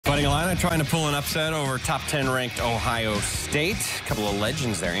Carolina trying to pull an upset over top 10 ranked Ohio State. A couple of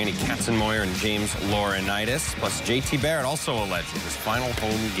legends there, Andy Katzenmoyer and James Laurinaitis, plus JT Barrett, also a legend. His final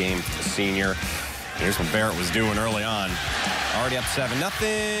home game for the senior. Here's what Barrett was doing early on. Already up 7-0.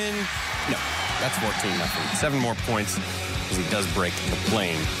 No, that's 14-0. 7 more points as he does break the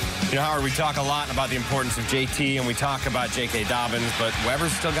plane. You know, Howard, we talk a lot about the importance of JT, and we talk about J.K. Dobbins, but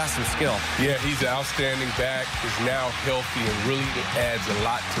Weber's still got some skill. Yeah, he's an outstanding back, is now healthy, and really adds a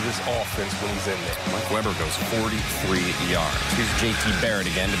lot to this offense when he's in there. Mike Weber goes 43 yards. Here's J.T. Barrett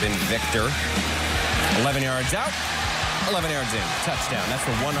again to Ben Victor. 11 yards out, 11 yards in. Touchdown. That's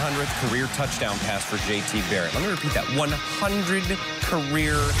the 100th career touchdown pass for J.T. Barrett. Let me repeat that. 100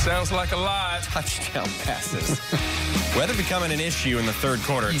 career Sounds like a lot. touchdown passes. Weather becoming an issue in the third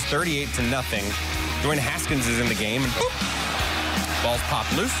quarter. He's 38-0. Dwayne Haskins is in the game, and boop, ball's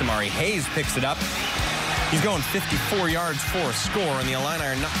popped loose. Amari Hayes picks it up. He's going 54 yards for a score, and the Illini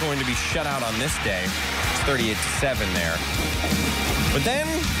are not going to be shut out on this day. It's 38-7 there. But then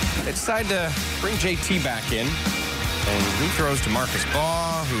they decide to bring JT back in, and he throws to Marcus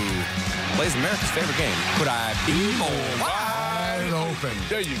Baugh, who plays America's favorite game. Could I be more Wide open.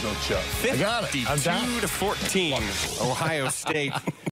 There you go, Chuck. I got it. I'm down. 52-14, Ohio State.